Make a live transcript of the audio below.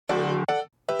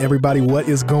Everybody, what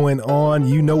is going on?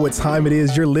 You know what time it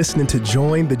is. You're listening to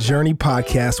Join the Journey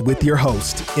podcast with your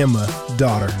host, Emma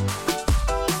Daughter.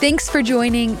 Thanks for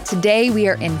joining. Today we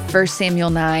are in 1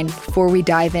 Samuel 9. Before we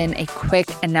dive in, a quick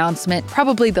announcement.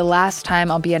 Probably the last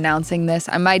time I'll be announcing this.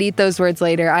 I might eat those words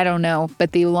later, I don't know.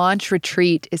 But the launch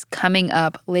retreat is coming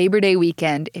up Labor Day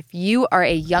weekend. If you are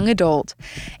a young adult,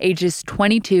 ages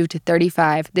 22 to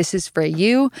 35, this is for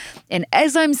you. And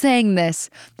as I'm saying this,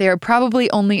 there are probably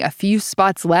only a few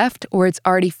spots left or it's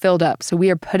already filled up. So we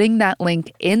are putting that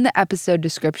link in the episode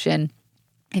description.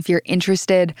 If you're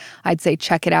interested, I'd say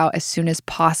check it out as soon as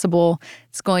possible.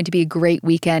 It's going to be a great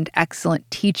weekend, excellent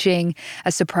teaching,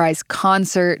 a surprise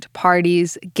concert,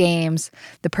 parties, games,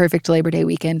 the perfect Labor Day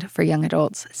weekend for young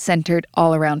adults, centered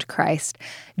all around Christ.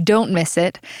 Don't miss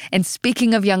it. And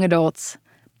speaking of young adults,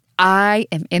 I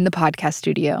am in the podcast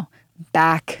studio,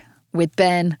 back with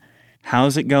Ben.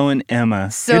 How's it going, Emma?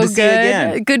 So good to see you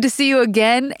again. Good to see you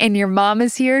again. And your mom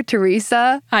is here,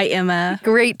 Teresa. Hi, Emma.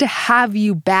 Great to have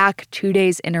you back 2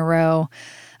 days in a row.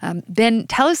 Ben,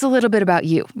 tell us a little bit about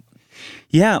you.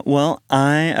 Yeah, well,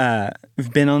 I've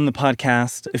been on the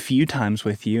podcast a few times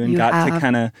with you and got to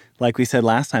kind of, like we said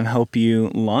last time, help you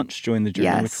launch Join the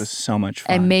Journey, which was so much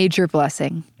fun. A major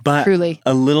blessing, but truly.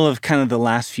 A little of kind of the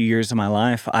last few years of my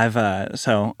life, I've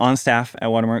so on staff at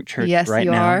Watermark Church right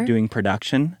now doing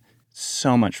production.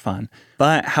 So much fun.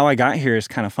 But how I got here is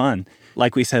kind of fun.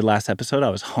 Like we said last episode, I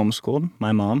was homeschooled.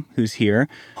 My mom, who's here,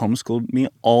 homeschooled me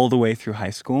all the way through high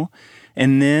school.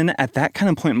 And then at that kind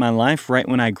of point in my life, right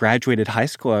when I graduated high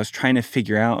school, I was trying to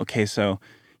figure out, okay, so,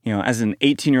 as an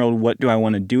 18-year-old, what do I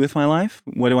want to do with my life?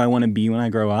 What do I want to be when I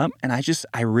grow up? And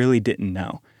I really didn't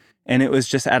know. And it was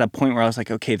just at a point where I was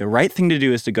like, okay, the right thing to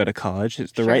do is to go to college.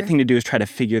 It's the right thing to do is try to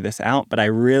figure this out. But I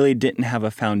really didn't have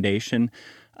a foundation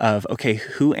of, okay,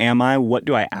 who am I? What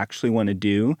do I actually want to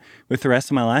do with the rest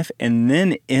of my life? And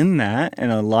then in that,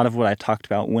 and a lot of what I talked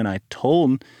about when I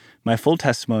told my full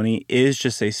testimony is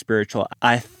just a spiritual.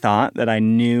 I thought that I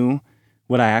knew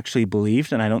what I actually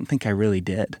believed, and I don't think I really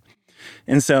did.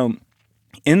 And so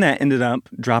in that, ended up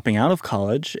dropping out of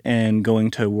college and going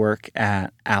to work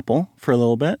at Apple for a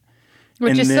little bit.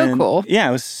 Which is so cool. Yeah,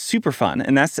 it was super fun.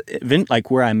 And that's like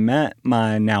where I met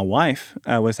my now wife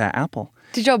was at Apple.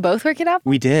 Did y'all both work at Apple?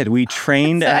 We did. We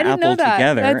trained at Apple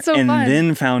together and fun.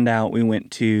 Then found out we went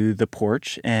to The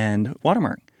Porch and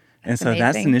Watermark. And so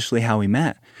that's initially how we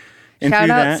met. And Shout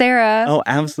out Sarah. Oh,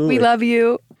 absolutely. We love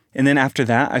you. And then after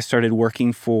that, I started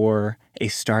working for a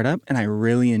startup and I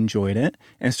really enjoyed it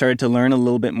and started to learn a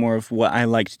little bit more of what I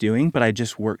liked doing, but I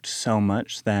just worked so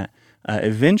much that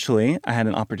eventually I had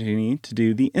an opportunity to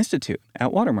do the Institute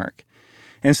at Watermark.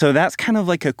 And so that's kind of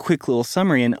like a quick little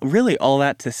summary. And really all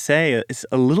that to say is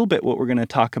a little bit what we're going to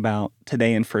talk about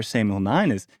today in 1 Samuel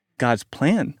 9 is God's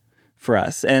plan for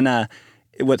us. And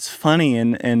what's funny,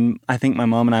 and I think my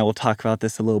mom and I will talk about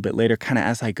this a little bit later kind of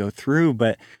as I go through,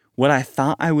 but what I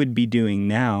thought I would be doing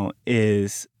now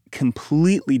is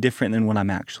completely different than what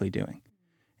I'm actually doing.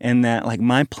 And that like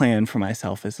my plan for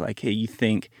myself is like, hey, you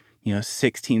think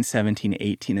 16, 17,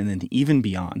 18, and then even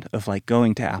beyond of like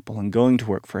going to Apple and going to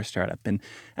work for a startup. And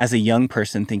as a young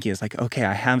person thinking is like, okay,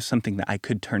 I have something that I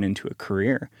could turn into a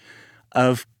career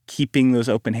of keeping those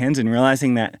open hands and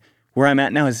realizing that where I'm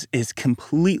at now is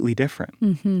completely different.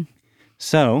 Mm-hmm.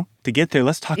 So to get there,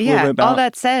 let's talk a little bit about all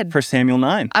that said, 1 Samuel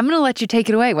 9. I'm going to let you take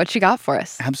it away. What you got for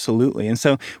us? Absolutely. And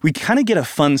so we kind of get a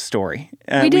fun story.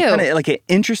 We do. Kind of like an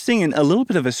interesting and a little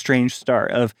bit of a strange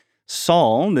start of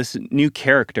Saul, this new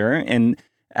character, and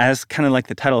as kind of like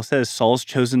the title says, Saul's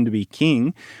chosen to be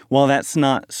king. While that's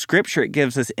not scripture, it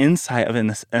gives us insight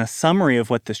of a summary of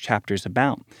what this chapter is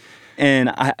about.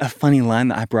 And a funny line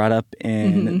that I brought up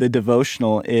in the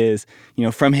devotional is,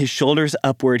 from his shoulders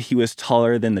upward, he was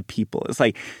taller than the people. It's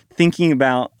like thinking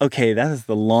about, okay, that is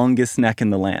the longest neck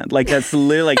in the land. Like that's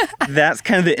literally, that's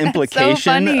kind of the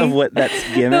implication of what that's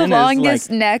given. The longest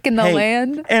neck in the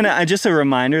land. And just a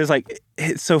reminder is like,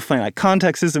 it's so funny. Like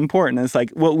context is important. It's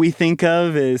like what we think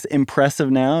of as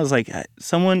impressive now is like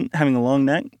someone having a long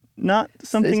neck, not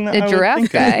something that I would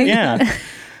think guy. Of. Yeah.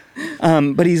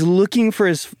 But he's looking for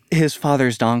his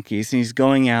father's donkeys, and he's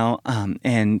going out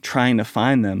and trying to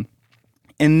find them.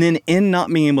 And then in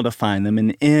not being able to find them,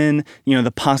 and in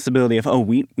the possibility of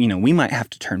we might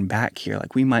have to turn back here,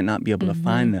 like we might not be able to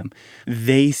find them,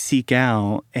 they seek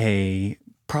out a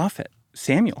prophet,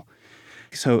 Samuel.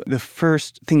 So the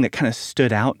first thing that kind of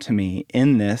stood out to me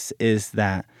in this is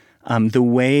that the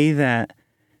way that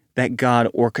God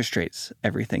orchestrates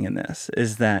everything in this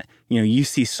is that, you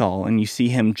see Saul and you see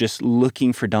him just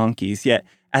looking for donkeys, yet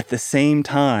at the same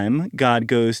time, God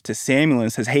goes to Samuel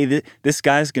and says, hey, this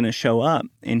guy's going to show up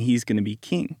and he's going to be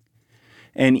king.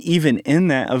 And even in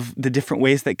that, of the different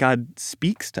ways that God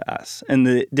speaks to us and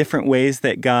the different ways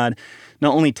that God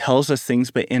not only tells us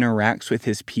things, but interacts with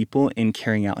his people in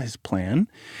carrying out his plan,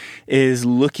 is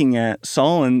looking at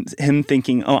Saul and him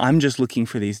thinking, oh, I'm just looking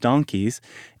for these donkeys.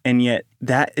 And yet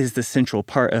that is the central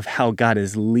part of how God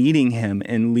is leading him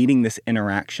and leading this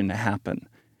interaction to happen.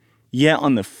 Yet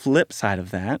on the flip side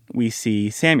of that, we see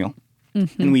Samuel.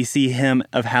 Mm-hmm. And we see him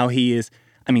of how he is,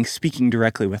 speaking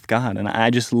directly with God. And I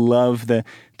just love the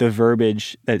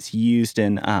verbiage that's used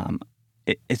in,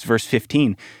 it's verse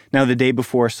 15. Now, the day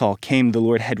before Saul came, the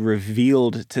Lord had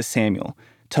revealed to Samuel,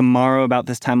 tomorrow about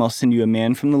this time I'll send you a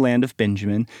man from the land of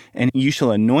Benjamin, and you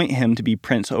shall anoint him to be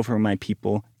prince over my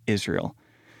people, Israel.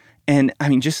 And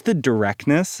just the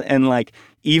directness and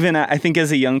even I think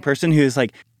as a young person who is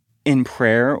in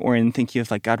prayer or in thinking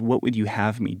of God, what would you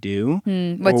have me do?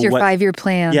 What's your 5-year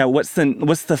plan? Yeah, what's the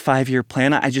 5-year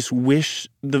plan? I just wish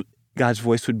God's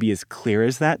voice would be as clear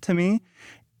as that to me.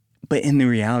 But in the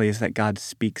reality is that God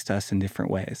speaks to us in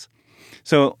different ways.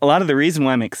 So a lot of the reason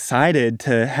why I'm excited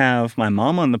to have my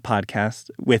mom on the podcast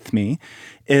with me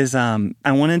is I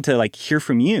wanted to hear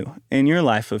from you in your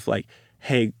life of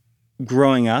hey,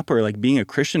 growing up or being a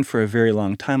Christian for a very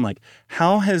long time,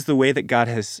 how has the way that God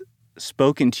has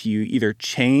spoken to you either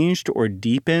changed or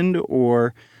deepened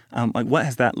or what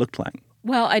has that looked like?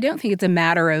 Well, I don't think it's a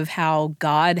matter of how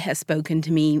God has spoken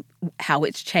to me, how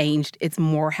it's changed. It's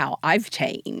more how I've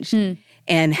changed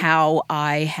and how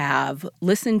I have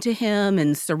listened to him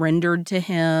and surrendered to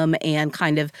him and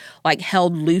kind of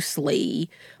held loosely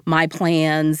my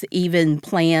plans, even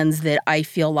plans that I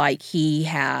feel like he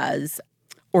has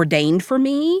ordained for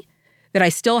me, that I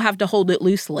still have to hold it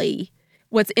loosely.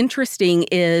 What's interesting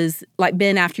is,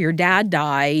 Ben, after your dad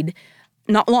died,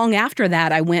 not long after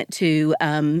that, I went to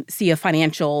see a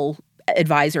financial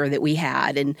advisor that we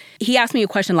had. And he asked me a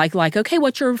question okay,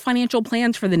 what's your financial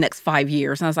plans for the next 5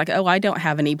 years? And I was like, oh, I don't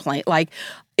have any plan.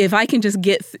 If I can just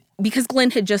get, because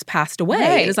Glenn had just passed away.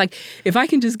 Right. It's if I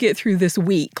can just get through this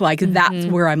week, that's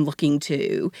where I'm looking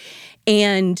to.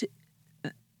 And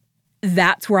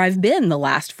that's where I've been the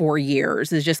last 4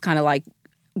 years, is just kind of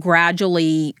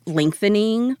gradually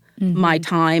lengthening my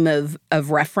time of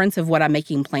reference of what I'm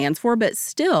making plans for. But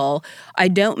still, I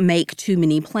don't make too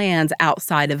many plans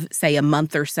outside of, say, a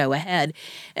month or so ahead.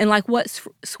 And what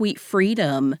sweet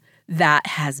freedom that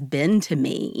has been to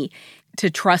me,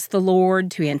 to trust the Lord,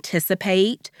 to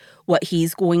anticipate what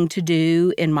he's going to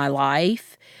do in my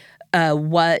life,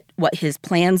 what his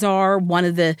plans are. One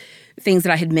of the things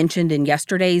that I had mentioned in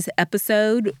yesterday's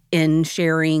episode in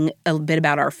sharing a bit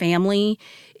about our family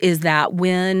is that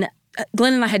when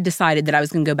Glenn and I had decided that I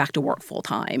was going to go back to work full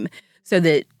time, so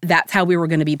that's how we were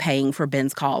going to be paying for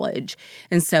Ben's college.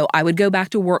 And so I would go back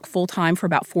to work full time for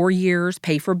about 4 years,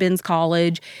 pay for Ben's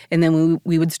college, and then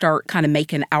we would start kind of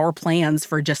making our plans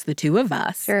for just the two of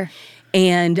us. Sure.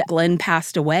 And Glenn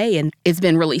passed away, and it's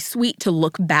been really sweet to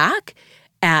look back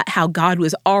at how God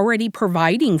was already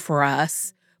providing for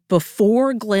us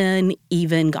before Glenn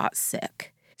even got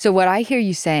sick. So what I hear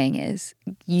you saying is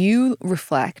you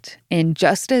reflect, and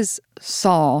just as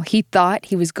Saul, he thought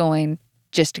he was going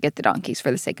just to get the donkeys for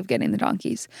the sake of getting the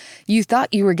donkeys. You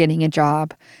thought you were getting a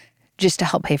job just to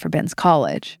help pay for Ben's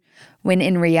college, when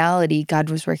in reality,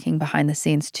 God was working behind the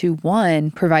scenes to,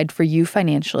 1, provide for you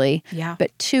financially,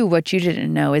 but 2, what you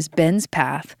didn't know is Ben's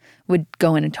path would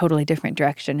go in a totally different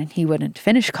direction and he wouldn't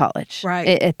finish college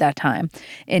at that time.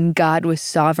 And God was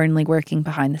sovereignly working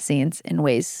behind the scenes in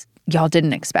ways y'all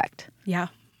didn't expect. Yeah.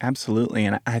 Absolutely.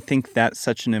 And I think that's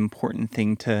such an important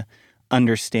thing to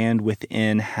understand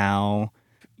within how,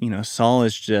 Saul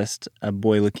is just a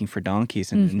boy looking for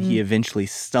donkeys, and he eventually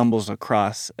stumbles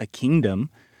across a kingdom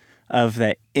of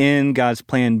that in God's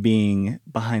plan being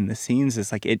behind the scenes.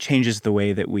 Is it changes the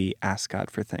way that we ask God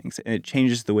for things. It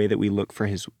changes the way that we look for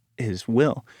his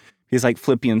will. Because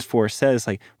Philippians 4 says,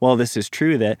 while this is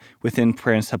true that within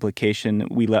prayer and supplication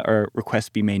we let our requests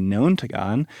be made known to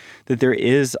God, that there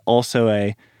is also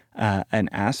an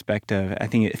aspect of, I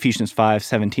think Ephesians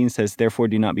 5:17 says, therefore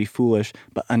do not be foolish,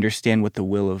 but understand what the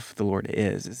will of the Lord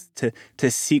is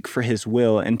to seek for his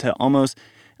will, and to almost,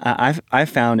 I've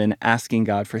found in asking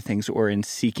God for things or in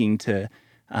seeking to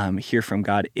hear from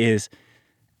God is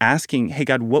asking, hey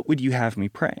God, what would you have me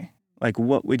pray?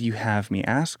 What would you have me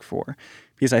ask for?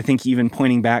 Because I think even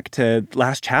pointing back to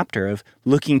last chapter of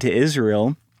looking to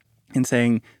Israel and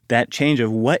saying that change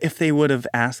of what if they would have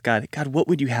asked God, what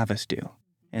would you have us do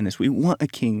in this? We want a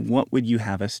king. What would you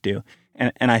have us do?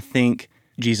 And I think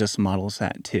Jesus models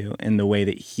that too in the way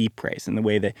that he prays, in the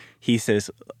way that he says,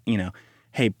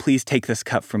 hey, please take this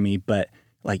cup from me, but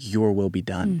your will be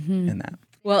done in that.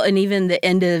 Well, and even the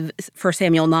end of 1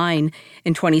 Samuel 9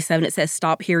 and 27, it says,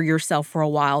 stop here yourself for a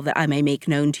while that I may make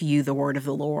known to you the word of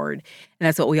the Lord. And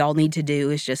that's what we all need to do,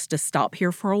 is just to stop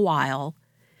here for a while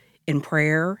in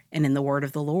prayer and in the word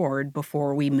of the Lord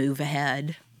before we move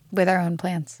ahead. With our own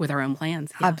plans. With our own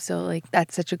plans, yeah. Absolutely.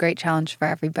 That's such a great challenge for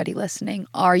everybody listening.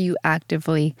 Are you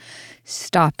actively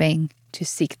stopping to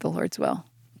seek the Lord's will?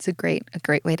 It's a great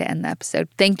way to end the episode.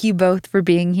 Thank you both for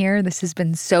being here. This has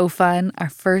been so fun. Our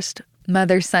first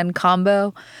mother-son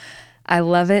combo. I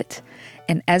love it.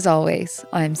 And as always,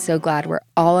 I'm so glad we're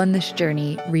all on this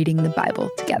journey reading the Bible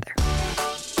together.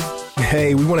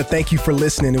 Hey, we want to thank you for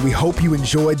listening, and we hope you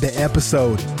enjoyed the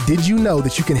episode. Did you know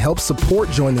that you can help support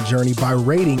Join the Journey by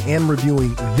rating and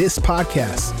reviewing this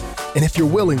podcast? And if you're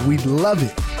willing, we'd love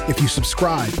it if you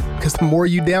subscribe, because the more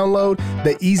you download,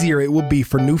 the easier it will be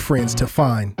for new friends to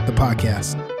find the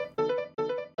podcast.